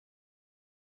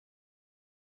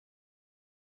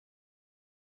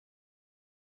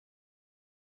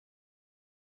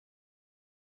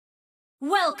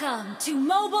Welcome to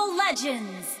Mobile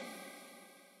Legends!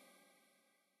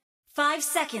 5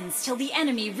 seconds till the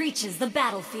enemy reaches the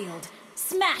battlefield.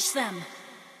 Smash them!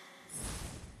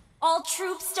 All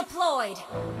troops deployed!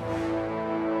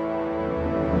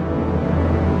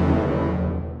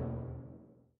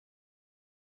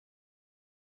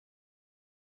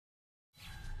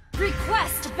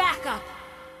 Request backup!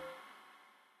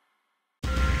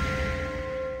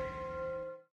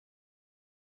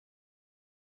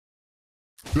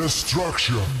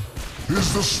 Destruction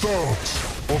is the start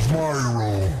of my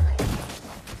role.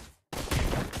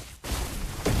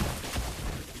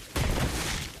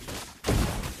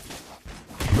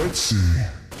 Let's see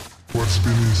what's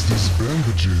beneath these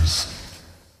bandages.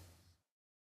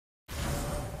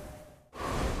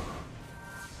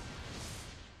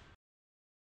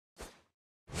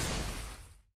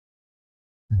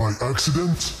 By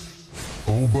accident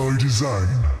or by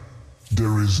design,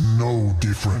 there is no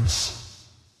difference.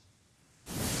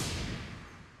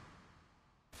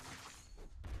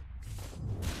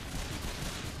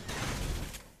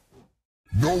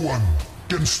 No one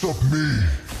can stop me!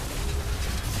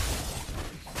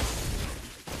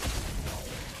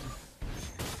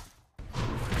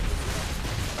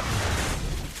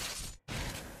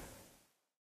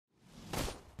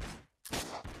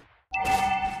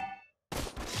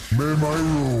 May my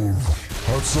rule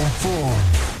add some fun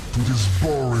to this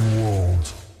boring world.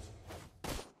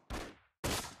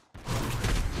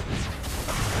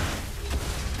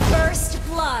 First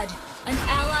blood! An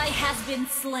ally has been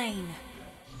slain.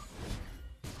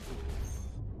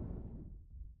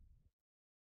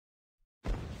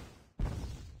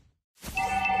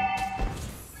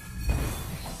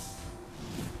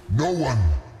 No one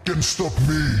can stop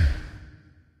me!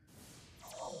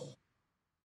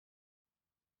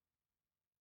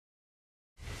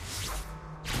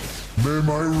 May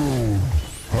my rule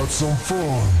add some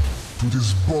fun to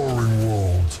this boring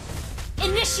world.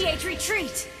 Initiate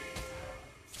retreat!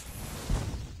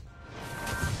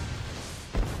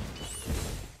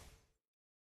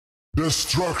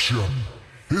 Destruction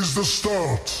is the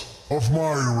start of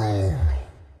my role.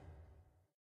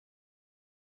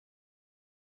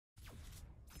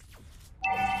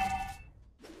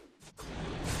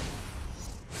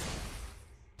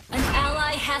 An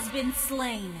ally has been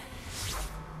slain.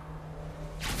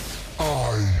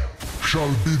 I shall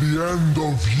be the end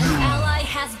of you. An ally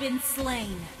has been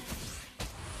slain.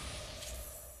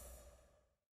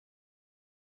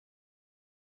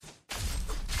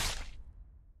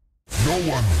 No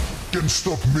one can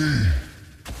stop me.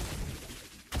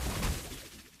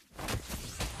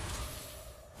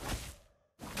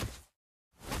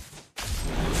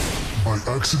 By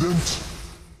accident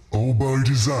or by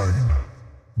design,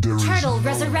 there is Turtle no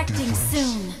resurrecting difference.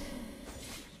 soon.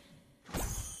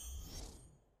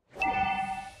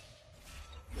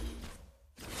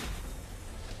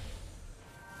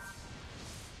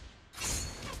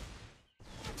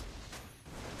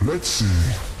 Let's see.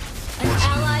 An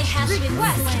ally has been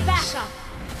slain. Backup!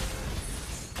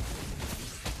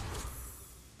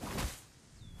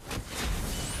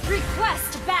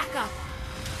 Request backup!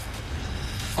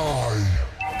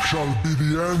 I shall be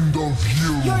the end of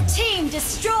you. Your team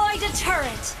destroyed a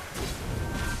turret!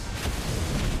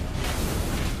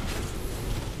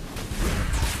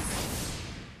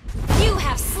 You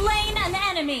have slain an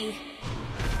enemy!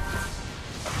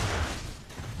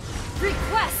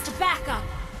 Request backup!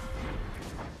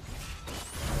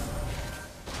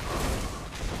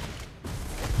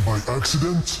 By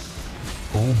accident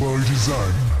or by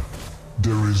design,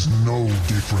 there is no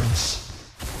difference.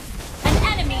 An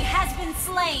enemy has been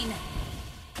slain!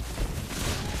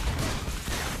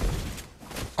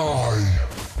 I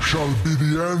shall be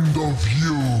the end of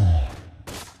you.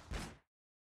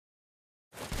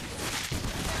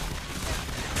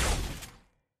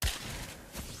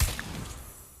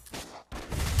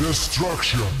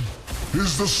 Destruction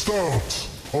is the start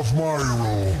of my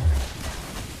role.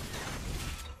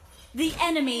 The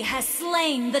enemy has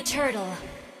slain the turtle.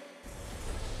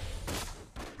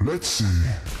 Let's see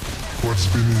what's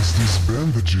beneath these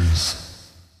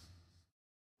bandages.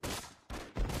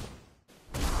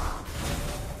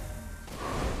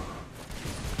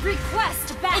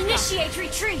 Request back. Initiate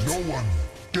retreat. No one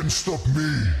can stop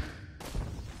me.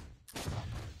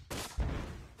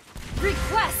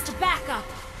 Request backup.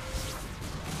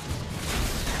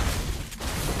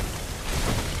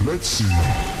 Let's see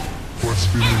what's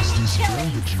beneath these Killing.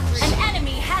 bandages. An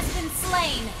enemy has been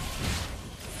slain.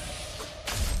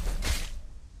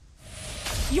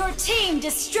 Your team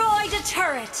destroyed a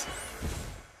turret.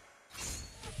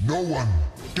 No one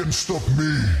can stop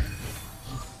me.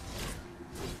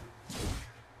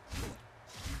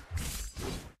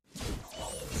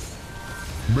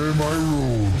 May my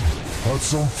rule have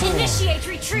some fun. Initiate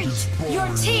retreat! Your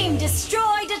team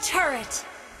destroyed a turret!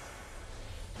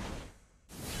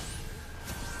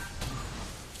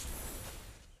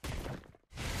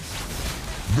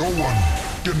 No one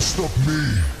can stop me.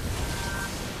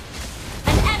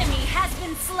 An enemy has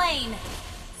been slain!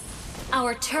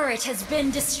 Our turret has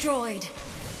been destroyed.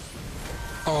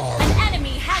 An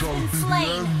enemy has been slain!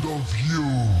 The end of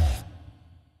you.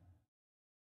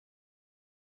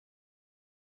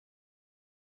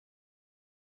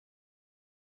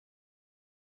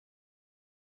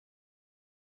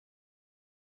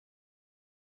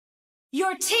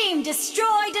 Your team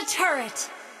destroyed a turret!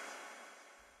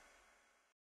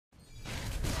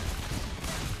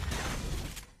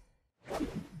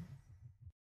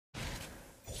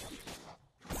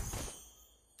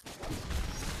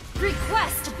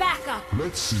 Request backup!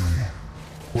 Let's see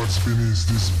what's beneath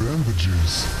these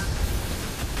bandages.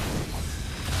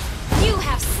 You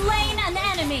have slain an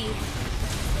enemy!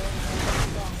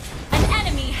 An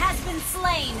enemy has been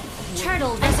slain!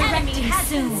 Turtle resurrecting has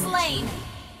been slain!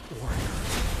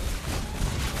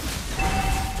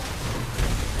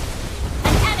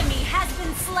 An enemy has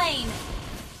been slain!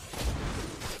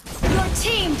 Your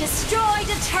team destroyed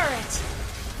a turret!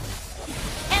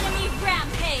 Enemy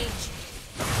rampage!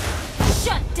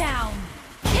 Shut down!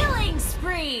 Killing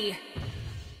spree!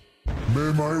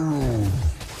 May my rule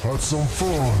add some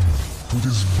fun to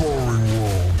this boring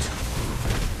world.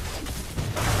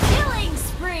 Killing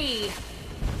spree!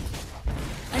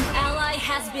 An ally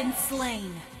has been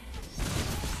slain.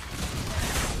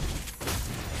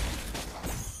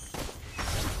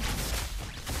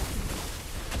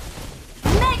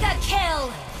 Mega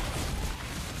kill!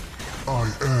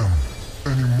 I am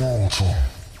an immortal.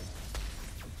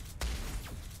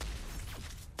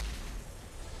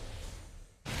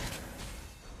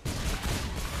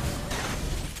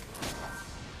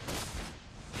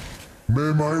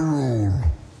 May my rule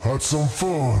add some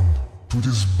fun to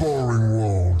this boring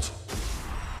world.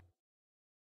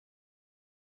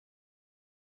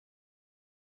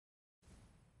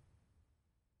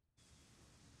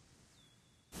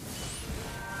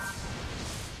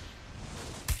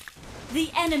 The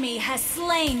enemy has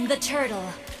slain the turtle.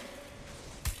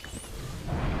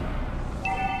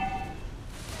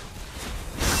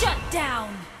 Shut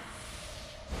down!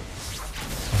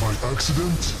 By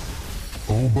accident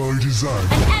or by design?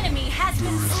 An enemy has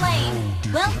been There is slain.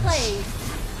 no Well defense. played.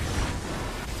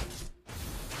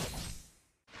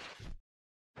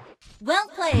 Well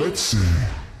played. Let's see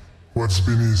what's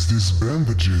beneath these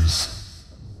bandages.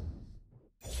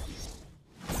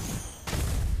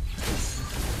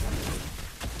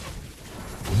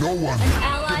 No one An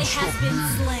ally can has stop been me.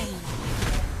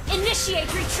 slain.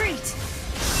 Initiate retreat.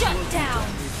 Shut down.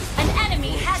 An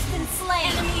enemy has been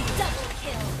slain. Enemy double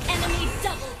kill. Enemy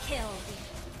double kill.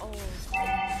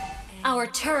 Our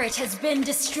turret has been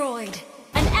destroyed.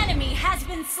 An enemy has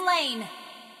been slain.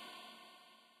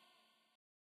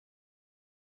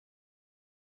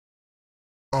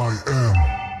 I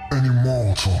am an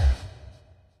immortal.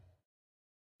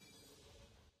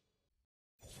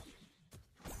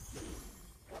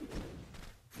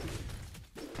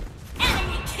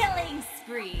 Enemy killing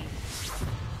spree.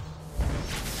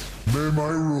 May my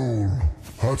rule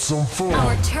add some fun.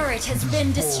 Our turret has to this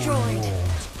been boring destroyed. world.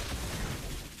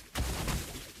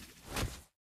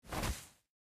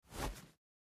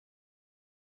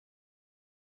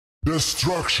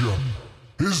 Destruction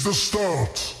is the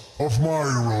start of my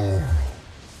rule.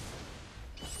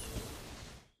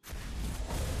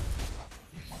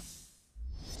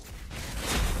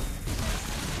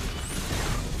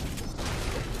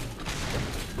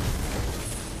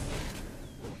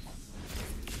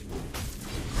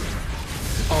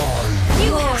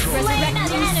 You have slain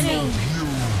an enemy. You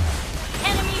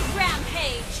Enemy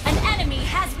rampage. An enemy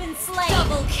has been slain.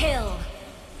 Double kill.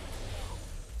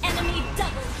 Enemy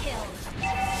double kill.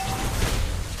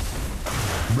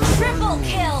 may my Triple rule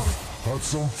kill. add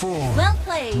some fun. Well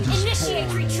played. to this Initiate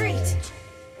boring retreat. world.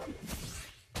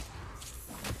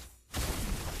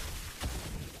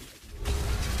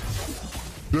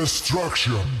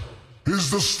 Destruction is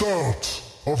the start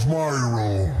of my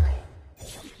rule.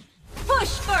 Push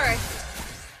first.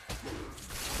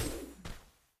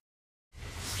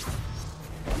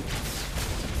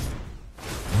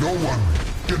 No one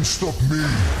can stop me.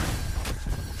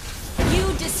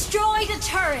 You destroyed a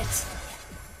turret.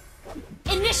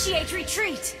 Initiate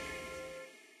retreat.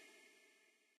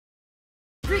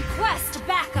 Request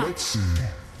backup. Let's see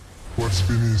what's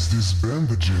beneath these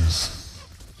bandages.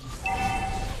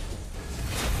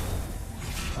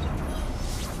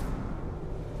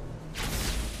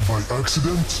 By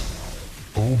accident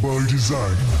All by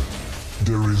design,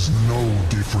 there is no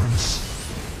difference.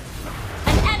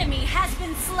 An enemy has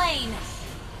been slain.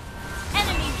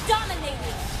 Enemy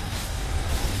dominated.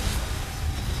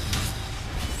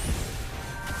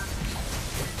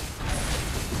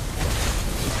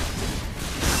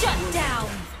 Shut down.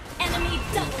 Enemy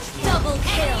double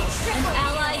kill. An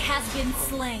ally has been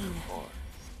slain.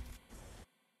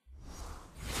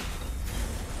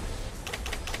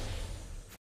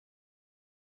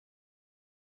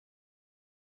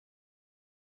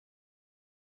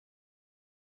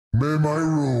 May my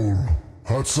rule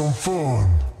add some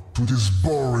fun to this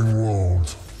boring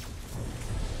world.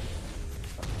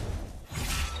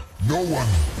 No one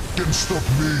can stop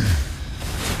me.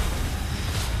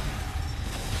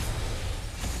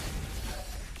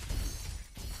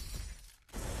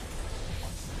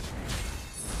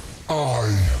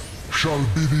 I shall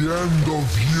be the end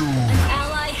of you. An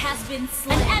ally has been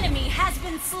slain. An enemy has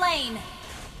been slain.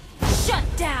 Shut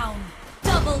down.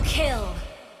 Double kill.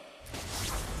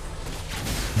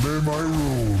 May my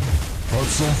rule add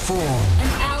some fun.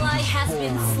 An ally has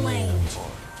been boring slain.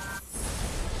 world.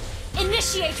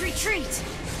 Initiate retreat.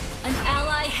 An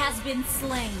ally has been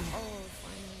slain.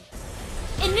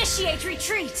 Initiate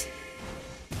retreat.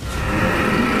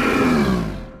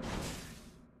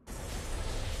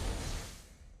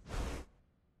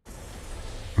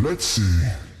 Let's see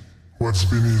what's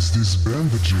beneath these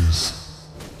bandages.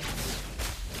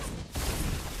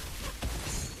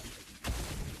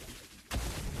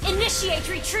 Initiate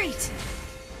retreat.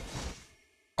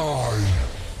 I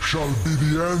shall be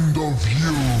the end of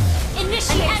you.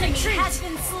 Initiate An enemy retreat. Has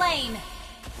been slain.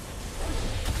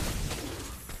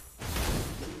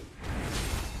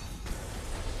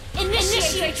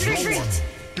 Initiate retreat. No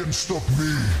one can stop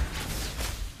me.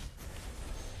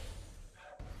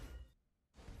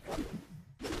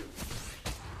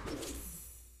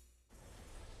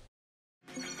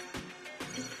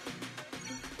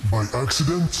 By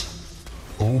accident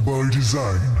or by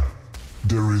design,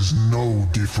 there is no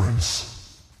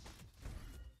difference.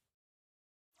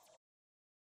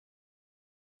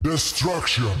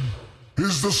 Destruction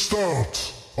is the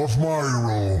start of my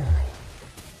role.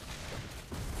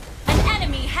 An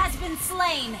enemy has been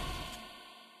slain.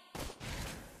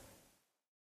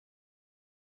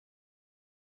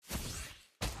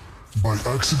 By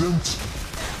accident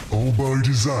or by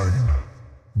design,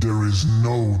 there is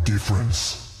no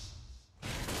difference.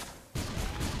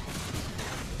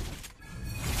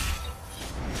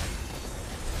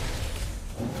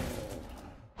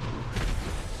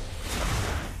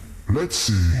 Let's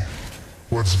see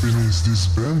what's beneath these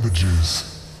bandages.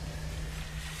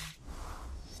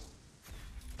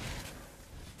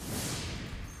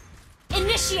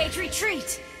 Initiate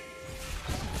retreat.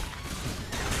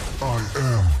 I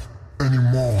am an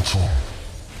immortal.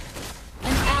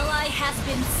 An ally has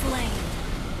been slain.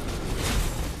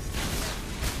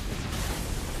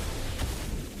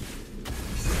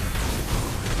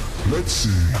 Let's see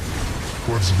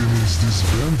what's beneath these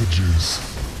bandages.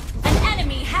 An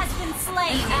enemy has been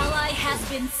slain. An ally has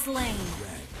been slain.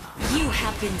 You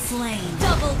have been slain.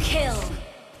 Double kill.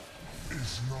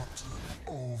 It's not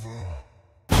over.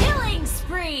 Killing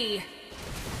spree.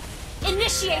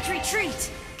 Initiate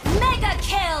retreat. Mega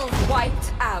kill.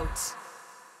 Wiped out.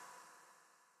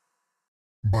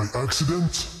 By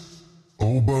accident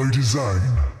or by design,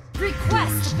 there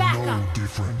Request is backup. no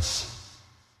difference.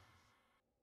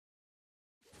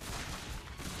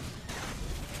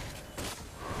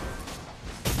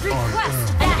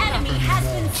 Request. An enemy has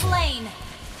been slain.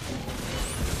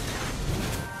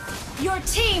 Your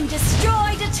team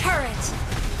destroyed a turret.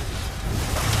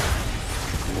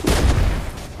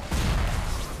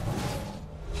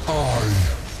 I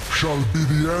shall be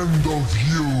the end of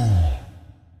you.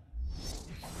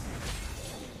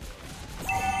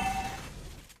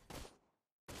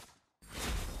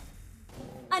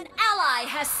 An ally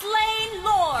has slain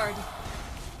Lord.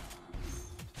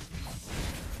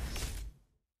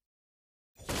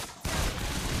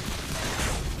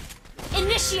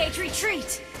 Initiate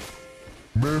retreat.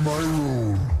 May my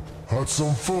rule add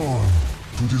some fun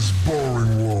to this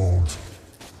boring world.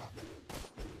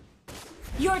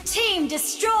 Your team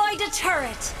destroyed a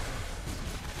turret.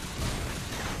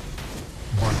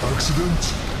 By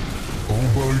accident or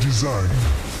by design,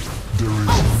 there is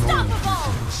no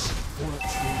Unstoppable! difference.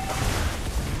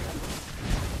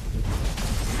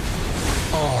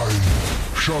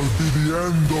 I shall be the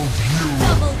end of you.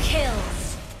 Double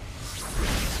kills.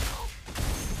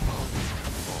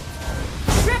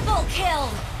 Triple kill.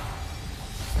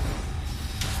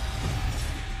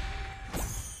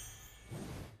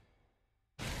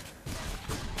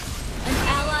 An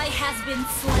ally has been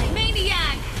slain. Maybe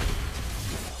Yang!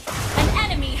 An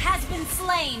enemy has been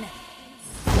slain!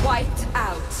 Wiped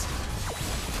out.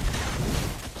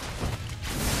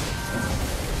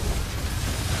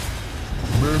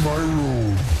 May my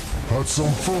road add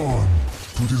some fun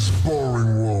to this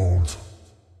boring world.